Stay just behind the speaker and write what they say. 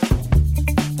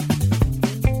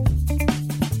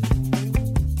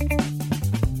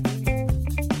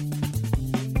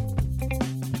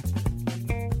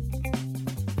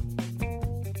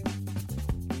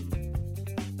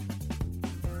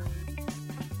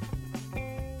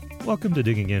Welcome to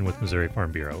Digging In with Missouri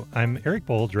Farm Bureau. I'm Eric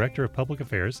Bohl, Director of Public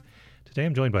Affairs. Today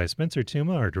I'm joined by Spencer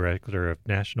Tuma, our Director of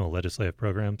National Legislative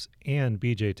Programs, and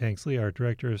BJ Tanksley, our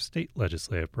Director of State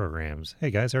Legislative Programs.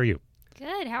 Hey guys, how are you?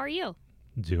 Good. How are you?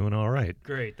 Doing all right.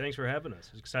 Great. Thanks for having us.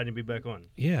 It's exciting to be back on.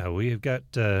 Yeah, we've got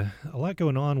a lot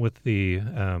going on with the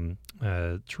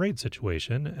trade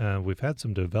situation. We've had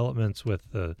some developments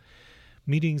with the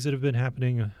meetings that have been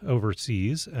happening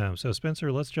overseas. So,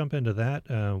 Spencer, let's jump into that.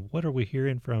 What are we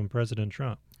hearing from President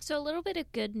Trump? So a little bit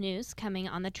of good news coming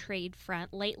on the trade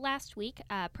front. Late last week,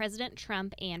 President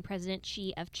Trump and President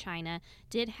Xi of China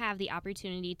did have the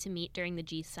opportunity to meet during the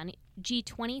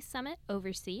G20 summit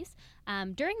overseas.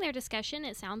 During their discussion,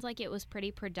 it sounds like it was pretty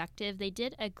productive. They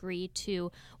did agree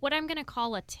to what I'm going to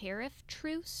call a tariff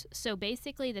truce. So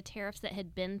basically, the tariffs that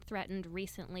had been threatened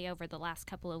recently over the last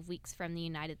couple of weeks from the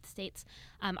United States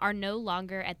are no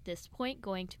longer at this point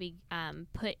going to be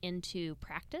put into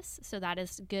practice. So that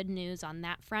is good news on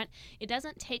that front. It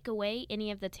doesn't take away any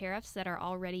of the tariffs that are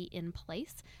already in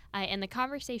place. And the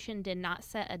conversation did not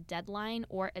set a deadline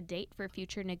or a date for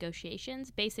future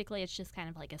negotiations. Basically, it's just kind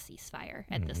of like a ceasefire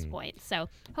at this point. So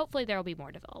hopefully there will be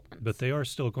more developments. But they are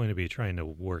still going to be trying to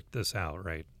work this out,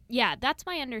 right? Yeah, that's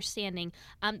my understanding.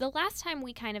 The last time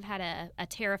we kind of had a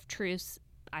tariff truce,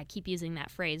 I keep using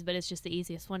that phrase, but it's just the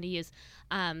easiest one to use.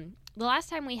 The last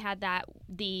time we had that,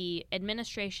 the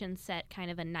administration set kind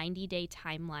of a 90-day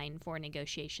timeline for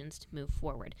negotiations to move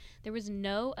forward. There was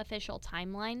no official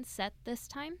timeline set this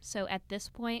time, so at this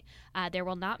point, there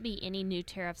will not be any new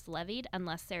tariffs levied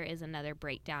unless there is another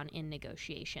breakdown in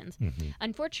negotiations.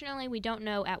 Unfortunately, we don't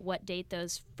know at what date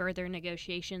those further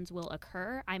negotiations will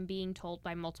occur. I'm being told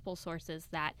by multiple sources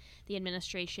that the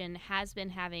administration has been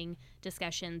having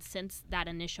discussions since that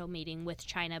initial meeting with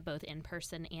China, both in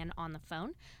person and on the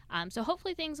phone. So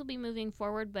hopefully things will be moving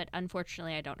forward, but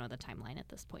unfortunately I don't know the timeline at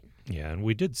this point. Yeah, and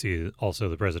we did see also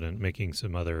the president making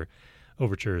some other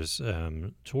overtures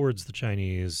towards the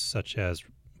Chinese, such as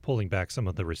pulling back some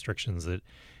of the restrictions that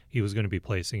he was going to be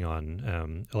placing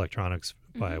on electronics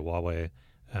by Huawei,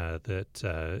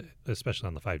 that especially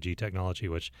on the 5G technology,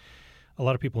 which a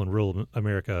lot of people in rural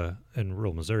America and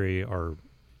rural Missouri are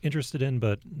interested in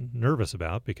but nervous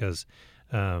about, because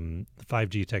the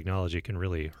 5G technology can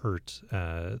really hurt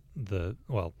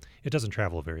it doesn't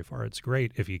travel very far. It's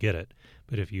great if you get it,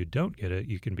 but if you don't get it,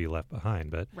 you can be left behind.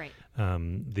 But right.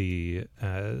 He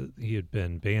had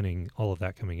been banning all of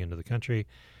that coming into the country.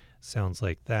 Sounds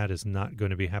like that is not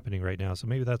going to be happening right now. So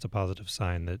maybe that's a positive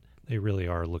sign that they really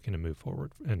are looking to move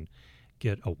forward and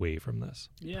get away from this.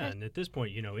 Yeah, and at this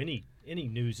point, any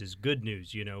news is good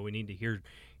news. We need to hear.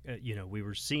 We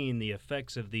were seeing the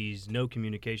effects of these no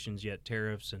communications yet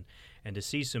tariffs, and to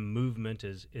see some movement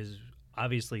is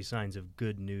obviously signs of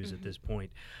good news at this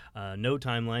point. No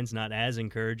timelines, not as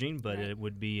encouraging, but it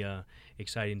would be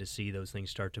exciting to see those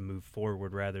things start to move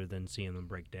forward rather than seeing them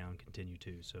break down continue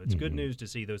to. So it's good news to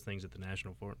see those things at the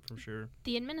national front for sure.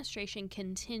 The administration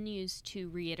continues to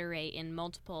reiterate in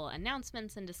multiple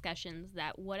announcements and discussions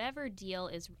that whatever deal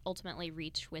is ultimately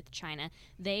reached with China,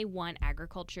 they want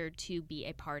agriculture to be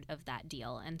a part of that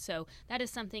deal. And so that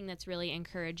is something that's really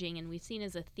encouraging, and we've seen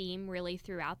as a theme really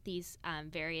throughout these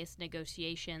various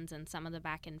negotiations and some of the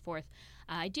back and forth.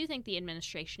 I do think the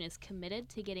administration is committed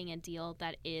to getting a deal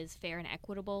that is fair and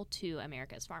equitable to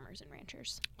America's farmers and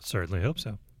ranchers. Certainly hope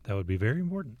so. That would be very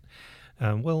important.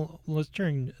 Well, let's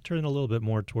turn a little bit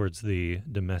more towards the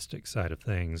domestic side of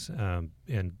things.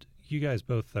 And you guys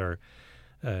both are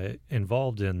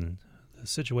involved in the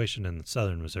situation in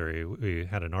southern Missouri. We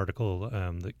had an article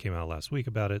that came out last week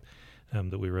about it,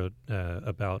 that we wrote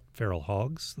about feral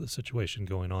hogs, the situation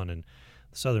going on in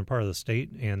the southern part of the state.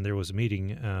 And there was a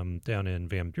meeting down in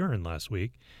Van Buren last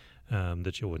week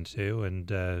that you went to,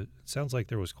 and it sounds like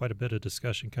there was quite a bit of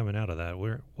discussion coming out of that.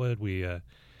 What did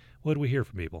we hear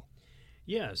from people?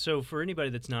 Yeah, so for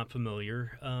anybody that's not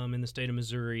familiar, in the state of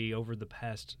Missouri over the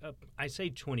past, I say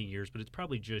 20 years, but it's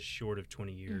probably just short of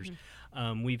 20 years,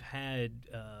 we've had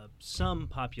some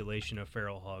population of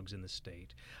feral hogs in the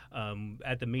state.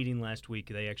 At the meeting last week,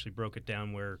 they actually broke it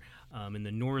down where in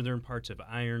the northern parts of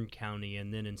Iron County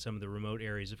and then in some of the remote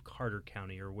areas of Carter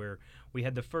County are where we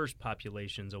had the first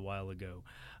populations a while ago.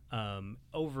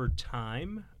 Over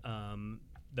time,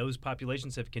 those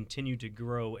populations have continued to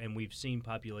grow, and we've seen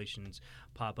populations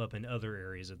pop up in other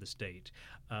areas of the state,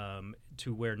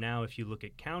 to where now if you look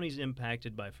at counties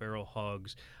impacted by feral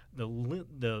hogs,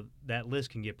 that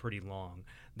list can get pretty long.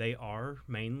 They are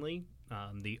mainly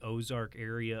the Ozark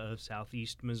area of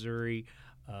southeast Missouri,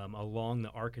 along the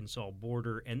Arkansas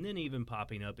border, and then even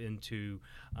popping up into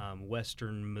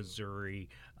western Missouri,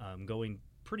 going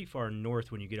pretty far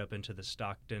north when you get up into the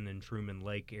Stockton and Truman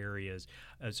Lake areas.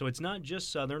 So it's not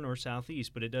just southern or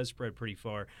southeast, but it does spread pretty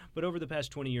far. But over the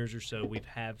past 20 years or so, we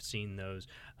have seen those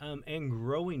and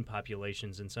growing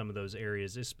populations in some of those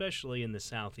areas, especially in the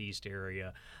southeast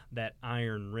area. That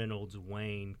Iron, Reynolds,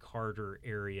 Wayne, Carter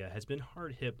area has been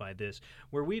hard hit by this,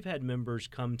 where we've had members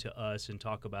come to us and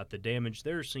talk about the damage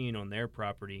they're seeing on their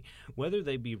property, whether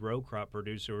they be row crop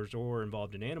producers or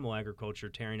involved in animal agriculture,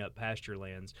 tearing up pasture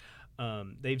lands.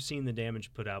 They've seen the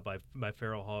damage put out by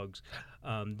feral hogs.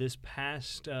 This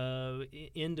past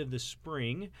end of the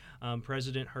spring,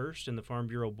 President Hurst and the Farm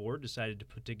Bureau Board decided to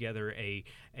put together a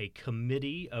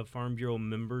committee of Farm Bureau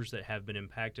members that have been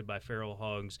impacted by feral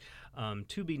hogs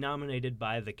to be nominated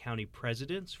by the county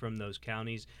presidents from those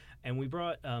counties. And we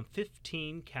brought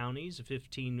 15 counties,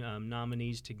 15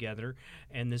 nominees together.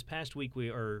 And this past week,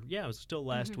 it was still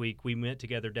last week, we met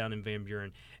together down in Van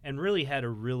Buren and really had a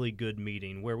really good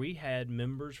meeting where we had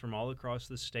members from all across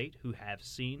the state who have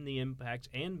seen the impacts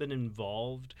and been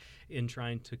involved in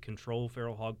trying to control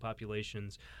feral hog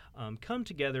populations come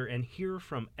together and hear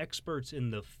from experts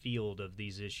in the field of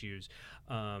these issues,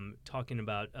 talking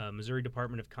about Missouri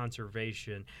Department of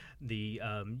Conservation, the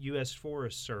U.S.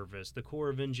 Forest Service, the Corps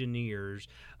of Engineers,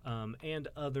 and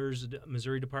others,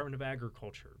 Missouri Department of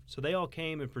Agriculture. So they all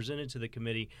came and presented to the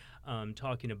committee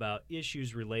talking about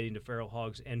issues relating to feral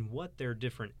hogs and what their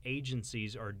different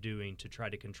agencies are doing to try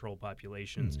to control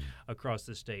populations across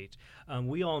the state.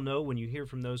 We all know when you hear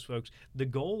from those folks, the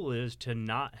goal is to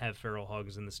not have feral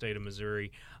hogs in the state of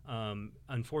Missouri.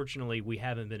 Unfortunately, we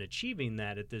haven't been achieving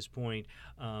that at this point,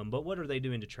 but what are they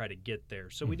doing to try to get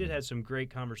there? So we did have some great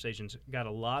conversations, got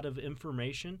a lot of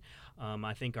information.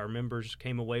 I think our members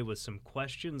came away with some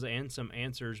questions and some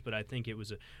answers, but I think it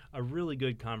was a really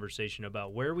good conversation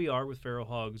about where we are with feral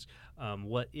hogs,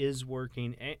 what is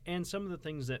working, and some of the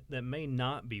things that may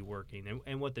not be working,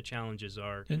 and what the challenges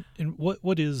are. And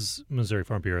what is Missouri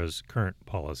Farm Bureau's current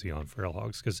policy on feral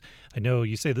hogs? Because I know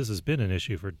you say this has been an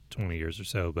issue for 20 years or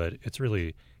so, but it's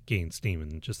really gained steam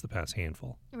in just the past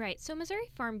handful. Right. So Missouri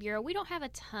Farm Bureau, we don't have a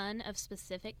ton of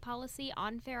specific policy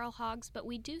on feral hogs, but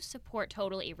we do support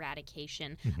total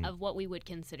eradication of what we would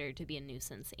consider to be a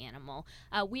nuisance animal.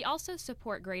 We also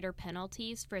support greater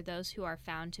penalties for those who are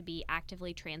found to be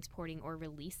actively transporting or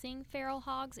releasing feral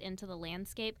hogs into the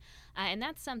landscape. And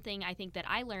that's something I think that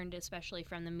I learned, especially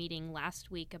from the meeting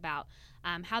last week, about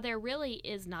how there really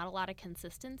is not a lot of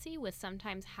consistency with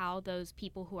sometimes how those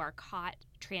people who are caught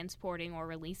transporting or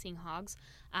releasing hogs,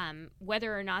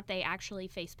 whether or not they actually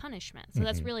face punishment. So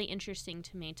that's really interesting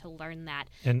to me to learn that.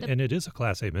 And it is a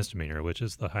Class A misdemeanor, which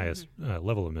is the highest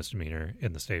level of misdemeanor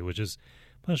in the state, which is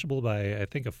punishable by, I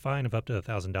think, a fine of up to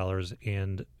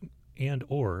 $1,000 and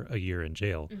or a year in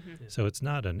jail. So it's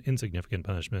not an insignificant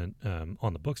punishment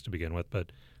on the books to begin with,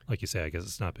 but like you say, I guess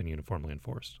it's not been uniformly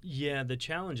enforced. Yeah, the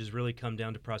challenges really come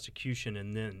down to prosecution,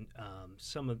 and then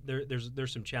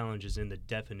there's some challenges in the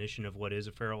definition of what is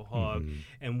a feral hog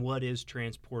and what is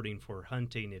transporting for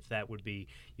hunting. If that would be,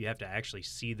 you have to actually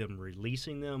see them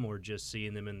releasing them or just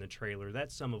seeing them in the trailer.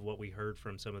 That's some of what we heard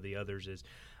from some of the others is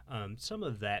some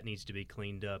of that needs to be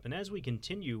cleaned up. And as we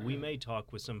continue, we may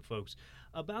talk with some folks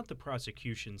about the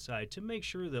prosecution side to make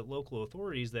sure that local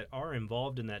authorities that are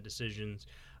involved in that decisions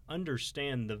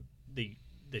understand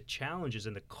the challenges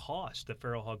and the cost that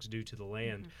feral hogs do to the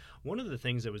land. One of the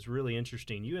things that was really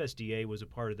interesting, USDA was a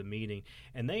part of the meeting,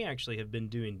 and they actually have been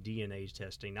doing DNA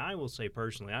testing. I will say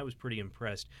personally, I was pretty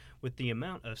impressed with the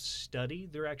amount of study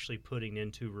they're actually putting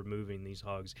into removing these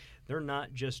hogs. They're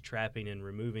not just trapping and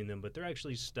removing them, but they're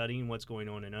actually studying what's going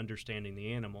on and understanding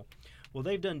the animal. Well,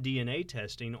 they've done DNA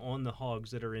testing on the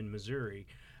hogs that are in Missouri.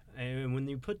 And when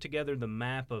you put together the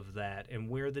map of that and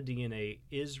where the DNA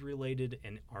is related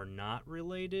and are not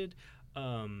related,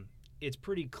 it's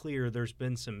pretty clear there's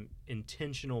been some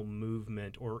intentional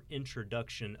movement or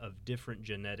introduction of different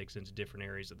genetics into different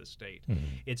areas of the state.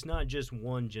 It's not just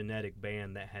one genetic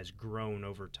band that has grown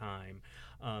over time.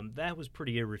 That was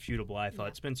pretty irrefutable, I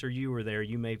thought. Spencer, you were there.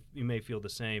 You may feel the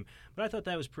same. But I thought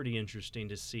that was pretty interesting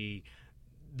to see.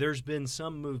 There's been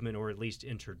some movement, or at least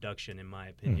introduction, in my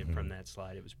opinion, from that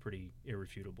slide. It was pretty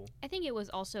irrefutable. I think it was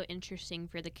also interesting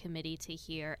for the committee to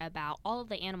hear about all of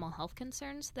the animal health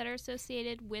concerns that are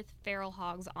associated with feral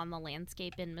hogs on the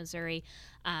landscape in Missouri.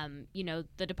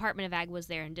 The Department of Ag was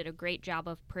there and did a great job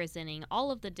of presenting all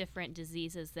of the different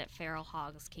diseases that feral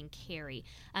hogs can carry.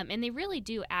 And they really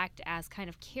do act as kind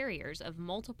of carriers of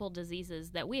multiple diseases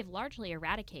that we have largely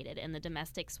eradicated in the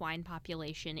domestic swine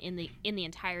population in the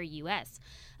entire U.S.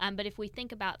 But if we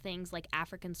think about things like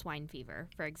African swine fever,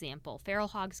 for example, feral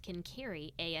hogs can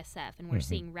carry ASF, and we're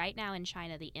seeing right now in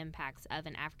China the impacts of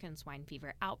an African swine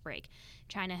fever outbreak.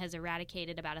 China has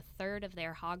eradicated about a third of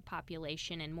their hog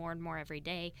population and more every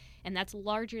day, and that's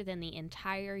larger than the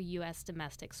entire U.S.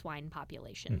 domestic swine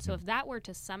population. So if that were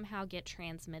to somehow get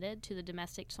transmitted to the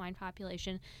domestic swine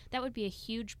population, that would be a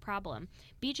huge problem.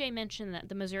 BJ mentioned that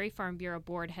the Missouri Farm Bureau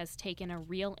Board has taken a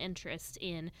real interest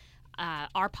in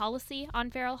our policy on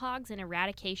feral hogs and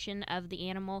eradication of the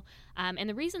animal. And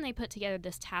the reason they put together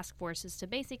this task force is to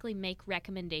basically make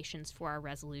recommendations for our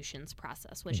resolutions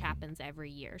process, which happens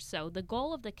every year. So the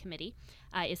goal of the committee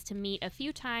is to meet a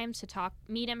few times, to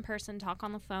meet in person, talk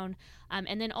on the phone,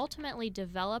 and then ultimately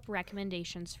develop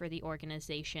recommendations for the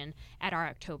organization at our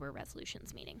October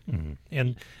resolutions meeting.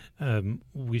 And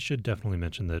we should definitely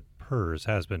mention that PRRS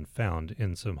has been found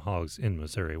in some hogs in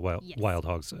Missouri, wild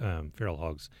hogs, feral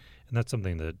hogs. And that's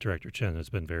something that Director Chen has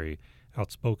been very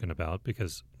outspoken about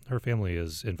because her family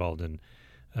is involved in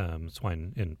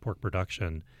swine and pork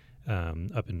production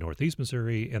up in northeast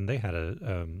Missouri, and they had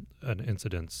an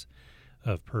incidence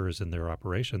of PRRS in their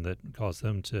operation that caused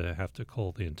them to have to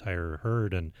cull the entire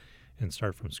herd and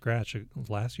start from scratch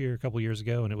last year, a couple years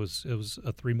ago, and it was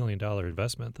a $3 million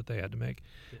investment that they had to make,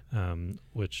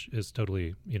 which is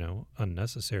totally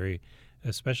unnecessary,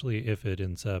 especially if it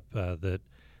ends up that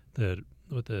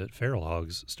with the feral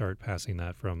hogs start passing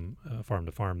that from farm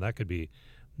to farm. That could be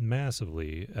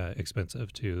massively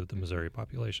expensive to the Missouri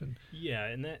population. Yeah,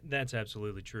 and that's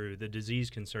absolutely true. The disease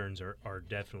concerns are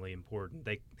definitely important.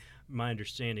 My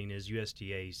understanding is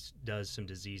USDA does some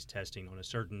disease testing on a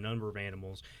certain number of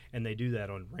animals, and they do that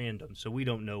on random. So we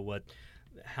don't know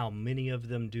how many of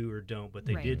them do or don't, but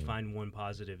they did find one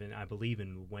positive, and I believe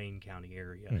in the Wayne County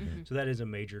area. So that is a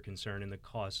major concern, and the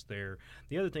cost there.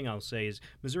 The other thing I'll say is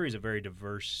Missouri is a very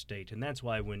diverse state, and that's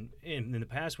why in the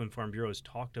past when Farm Bureau has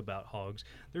talked about hogs,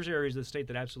 there's areas of the state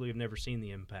that absolutely have never seen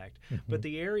the impact. But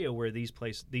the area where these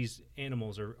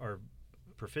animals are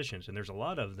proficient, and there's a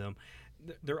lot of them,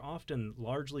 they're often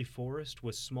largely forest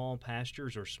with small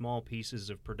pastures or small pieces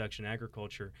of production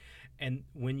agriculture. And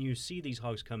when you see these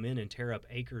hogs come in and tear up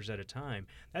acres at a time,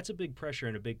 that's a big pressure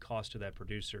and a big cost to that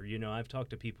producer. I've talked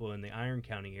to people in the Iron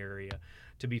County area.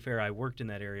 To be fair, I worked in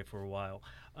that area for a while.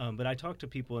 But I talked to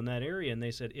people in that area, and they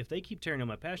said, if they keep tearing up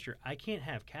my pasture, I can't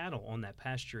have cattle on that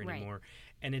pasture anymore. Right.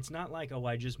 And it's not like,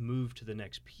 I just moved to the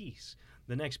next piece.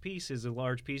 The next piece is a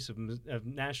large piece of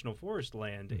national forest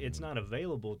land. It's not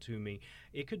available to me.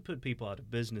 It could put people out of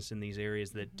business in these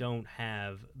areas that don't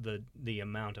have the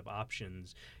amount of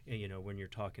options, when you're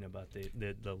talking about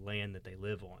the land that they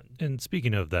live on. And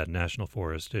speaking of that national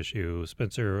forest issue,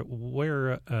 Spencer,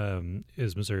 where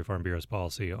is Missouri Farm Bureau's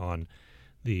policy on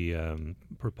the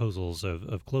proposals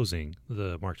of closing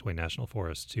the Mark Twain National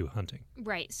Forest to hunting?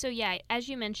 Right. So, yeah, as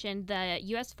you mentioned, the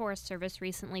U.S. Forest Service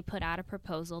recently put out a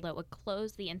proposal that would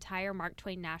close the entire Mark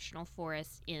Twain National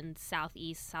Forest in south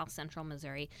central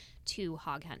Missouri to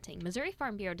hog hunting. Missouri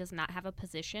Farm Bureau does not have a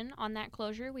position on that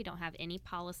closure. We don't have any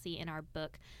policy in our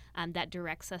book that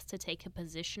directs us to take a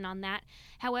position on that.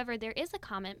 However, there is a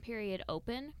comment period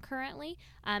open currently,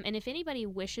 and if anybody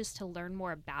wishes to learn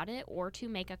more about it or to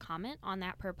make a comment on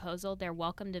that proposal, they're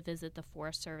welcome to visit the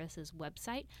Forest Service's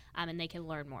website, and they can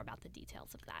learn more about the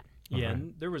details of that. Yeah,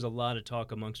 and there was a lot of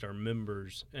talk amongst our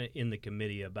members in the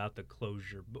committee about the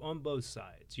closure on both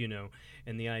sides,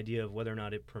 and the idea of whether or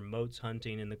not it promotes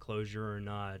hunting in the closure or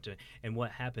not, and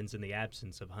what happens in the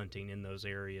absence of hunting in those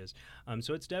areas.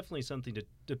 So it's definitely something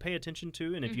to pay attention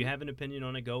to, and if you have an opinion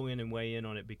on it, go in and weigh in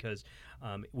on it, because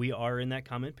we are in that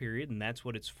comment period, and that's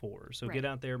what it's for. So get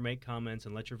out there, make comments,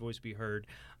 and let your voice be heard,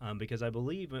 because I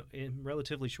believe in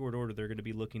relatively short order they're going to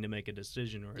be looking to make a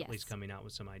decision, or at least coming out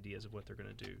with some ideas of what they're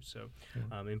going to do. So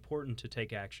important to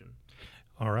take action.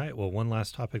 All right. Well, one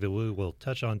last topic that we will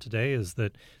touch on today is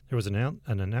that there was an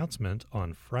announcement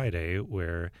on Friday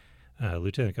where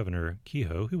Lieutenant Governor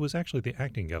Kehoe, who was actually the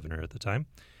acting governor at the time,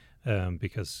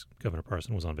 because Governor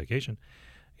Parson was on vacation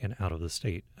and out of the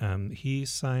state, he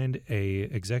signed a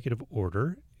executive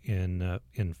order in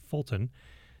Fulton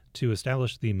to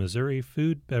establish the Missouri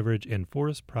Food, Beverage, and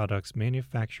Forest Products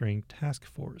Manufacturing Task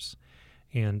Force.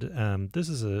 And this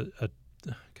is a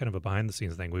kind of a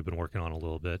behind-the-scenes thing we've been working on a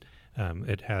little bit.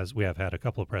 We have had a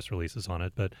couple of press releases on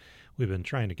it, but we've been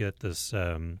trying to get this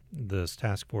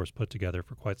task force put together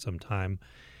for quite some time.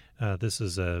 This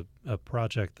is a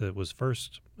project that was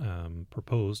first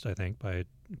proposed, I think, by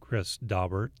Chris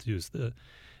Daubert, who's the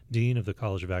dean of the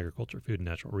College of Agriculture, Food, and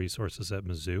Natural Resources at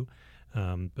Mizzou.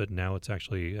 But now it's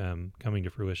actually coming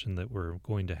to fruition that we're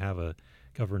going to have a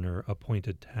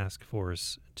governor-appointed task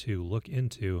force to look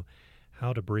into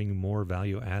how to bring more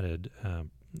value-added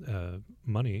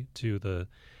money to the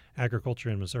agriculture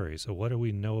in Missouri. So what do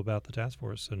we know about the task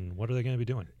force, and what are they going to be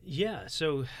doing? Yeah,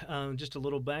 so just a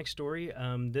little backstory.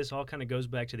 This all kind of goes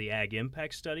back to the Ag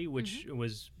Impact Study, which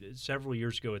was several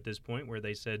years ago at this point, where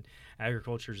they said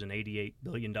agriculture is an $88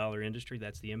 billion industry.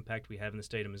 That's the impact we have in the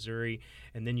state of Missouri.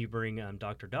 And then you bring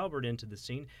Dr. Dalbert into the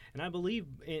scene. And I believe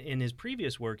in his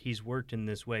previous work, he's worked in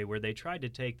this way, where they tried to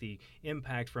take the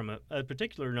impact from a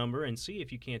particular number and see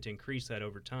if you can't increase that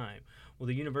over time. Well,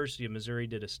 the University of Missouri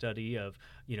did a study of,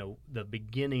 the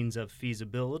beginnings of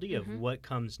feasibility of what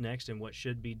comes next and what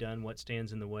should be done, what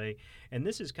stands in the way. And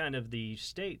this is kind of the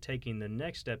state taking the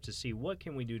next step to see what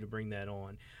can we do to bring that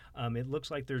on. It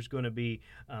looks like there's going to be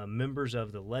members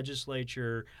of the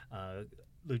legislature,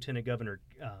 Lieutenant Governor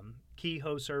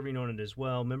Kehoe serving on it as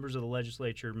well, members of the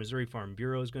legislature, Missouri Farm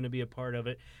Bureau is going to be a part of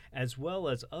it, as well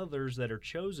as others that are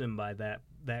chosen by that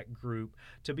group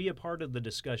to be a part of the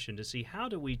discussion to see how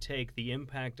do we take the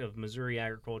impact of Missouri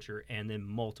agriculture and then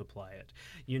multiply it.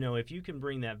 If you can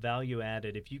bring that value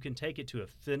added, if you can take it to a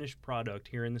finished product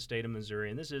here in the state of Missouri,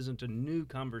 and this isn't a new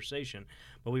conversation,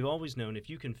 but we've always known if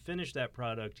you can finish that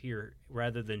product here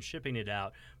rather than shipping it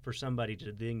out for somebody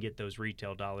to then get those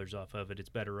retail dollars off of it, it's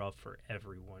better off for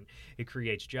everyone. It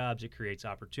creates jobs, it creates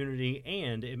opportunity,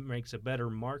 and it makes a better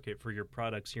market for your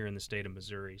products here in the state of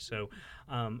Missouri. So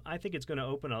I think it's going to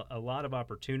open a lot of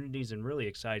opportunities, and really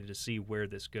excited to see where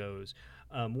this goes.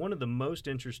 One of the most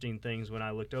interesting things when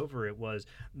I looked over it was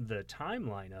the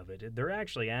timeline of it. They're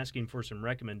actually asking for some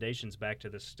recommendations back to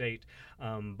the state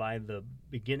by the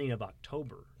beginning of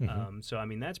October. So,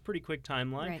 that's pretty quick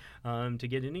timeline to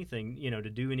get anything, to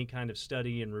do any kind of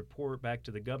study and report back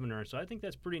to the governor. So I think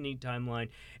that's pretty neat timeline.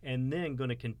 And then going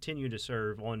to continue to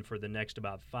serve on for the next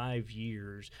about 5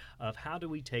 years of how do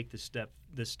we take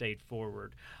the state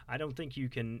forward. I don't think you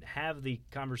can have the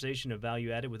conversation of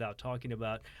value added without talking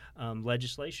about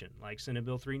legislation like Senate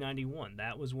Bill 391.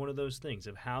 That was one of those things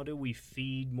of how do we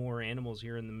feed more animals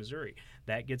here in the Missouri.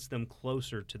 That gets them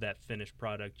closer to that finished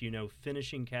product.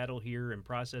 Finishing cattle here and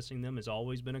processing them has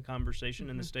always been a conversation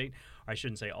in the state. I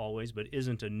shouldn't say always, but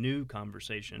isn't a new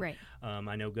conversation. Right.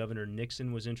 I know Governor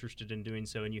Nixon was interested in doing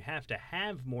so, and you have to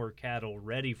have more cattle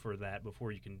ready for that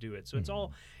before you can do it. So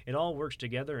it all works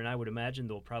together, and I would imagine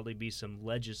there'll probably be some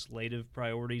legislative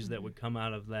priorities that would come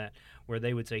out of that, where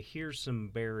they would say, here's some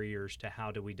barriers to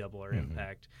how do we double our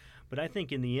impact. But I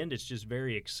think in the end, it's just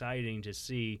very exciting to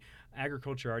see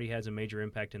agriculture already has a major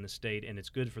impact in the state, and it's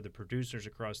good for the producers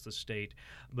across the state.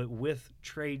 But with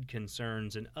trade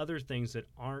concerns and other things that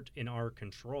aren't in our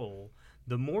control,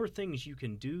 the more things you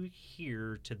can do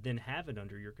here to then have it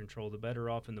under your control, the better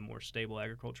off and the more stable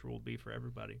agriculture will be for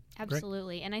everybody.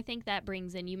 Absolutely. Great. And I think that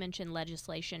brings in, you mentioned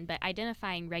legislation, but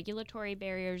identifying regulatory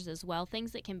barriers as well,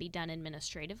 things that can be done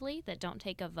administratively that don't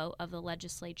take a vote of the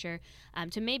legislature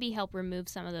to maybe help remove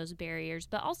some of those barriers,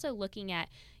 but also looking at,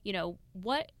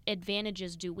 what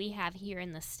advantages do we have here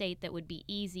in the state that would be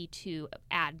easy to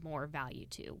add more value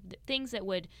to? Things that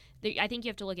would, I think you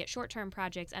have to look at short-term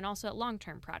projects and also at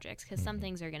long-term projects, because some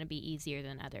things are going to be easier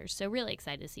than others. So really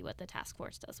excited to see what the task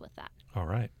force does with that. All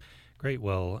right. Great.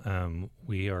 Well,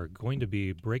 we are going to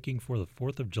be breaking for the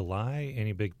 4th of July.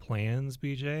 Any big plans,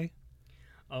 BJ?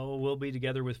 Oh, we'll be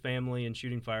together with family and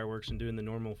shooting fireworks and doing the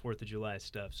normal 4th of July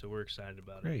stuff, so we're excited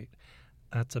about it. Great.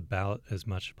 That's about as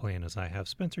much plan as I have.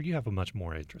 Spencer, you have a much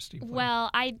more interesting plan. Well,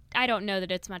 I don't know that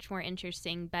it's much more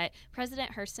interesting, but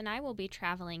President Hearst and I will be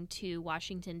traveling to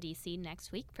Washington, D.C.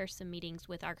 next week for some meetings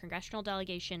with our congressional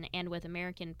delegation and with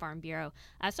American Farm Bureau.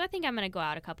 So I think I'm going to go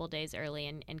out a couple days early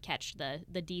and catch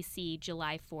the D.C.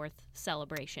 July 4th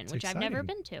celebration, which I've never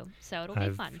been to. So it'll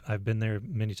be fun. I've been there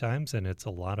many times, and it's a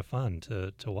lot of fun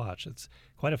to watch. It's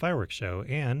quite a fireworks show,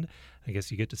 and I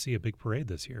guess you get to see a big parade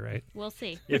this year, right? We'll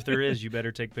see. If there is, you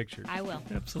better take pictures. I will.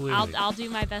 Absolutely. I'll do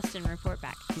my best and report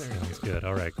back. Sounds good.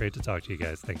 All right. Great to talk to you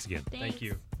guys. Thanks again. Thanks. Thank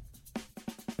you.